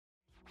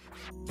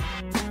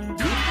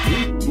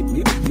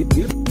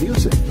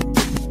Music.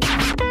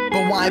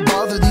 But why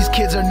bother? These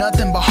kids are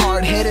nothing but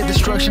hard-headed.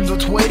 Destruction's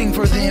what's waiting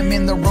for them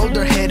in the road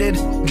they're headed.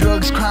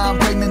 Drugs, crime,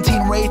 pregnant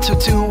teen rates are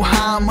too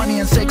high. Money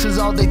and sex is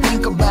all they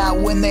think about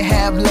when they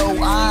have low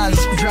eyes.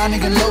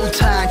 Drowning in low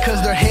tide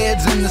cause their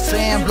heads in the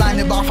sand.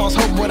 Blinded by false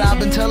hope, what I've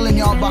been telling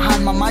y'all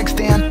behind my mic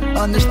stand.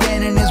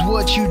 Understanding is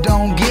what you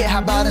don't get. How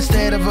about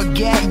instead of a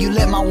gag, you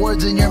let my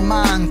words in your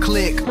mind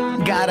click.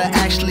 Gotta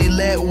actually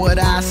let what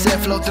I said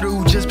flow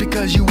through. Just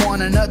because you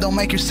want a nut don't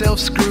make yourself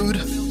screwed.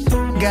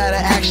 Gotta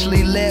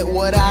actually let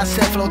what I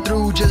said flow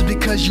through. Just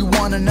because you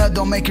want a nut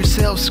don't make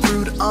yourself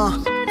screwed.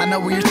 I know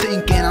what you're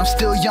thinking, I'm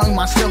still young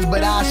myself,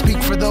 but I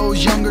speak for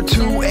those younger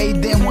to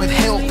aid them with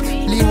help.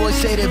 Leroy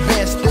said it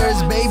best,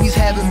 there's babies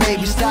having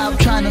babies. Stop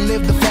trying to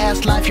live the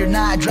fast life, you're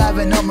not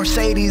driving a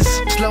Mercedes.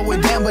 Slow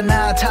it down, but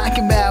not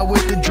talking about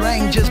with the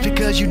drink. Just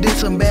because you did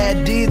some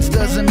bad deeds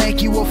doesn't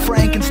make you a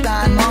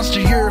Frankenstein monster,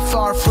 you're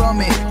far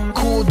from it.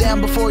 Cool down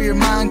before your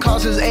mind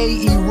causes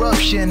a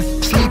eruption.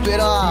 Sleep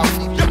it off,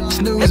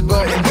 snooze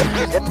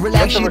button.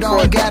 Relax, you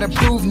don't gotta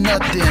prove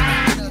nothing.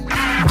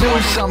 Do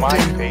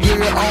something, you're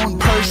your own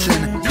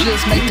person.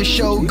 Just make the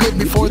show good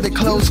before they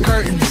close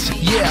curtains.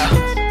 Yeah.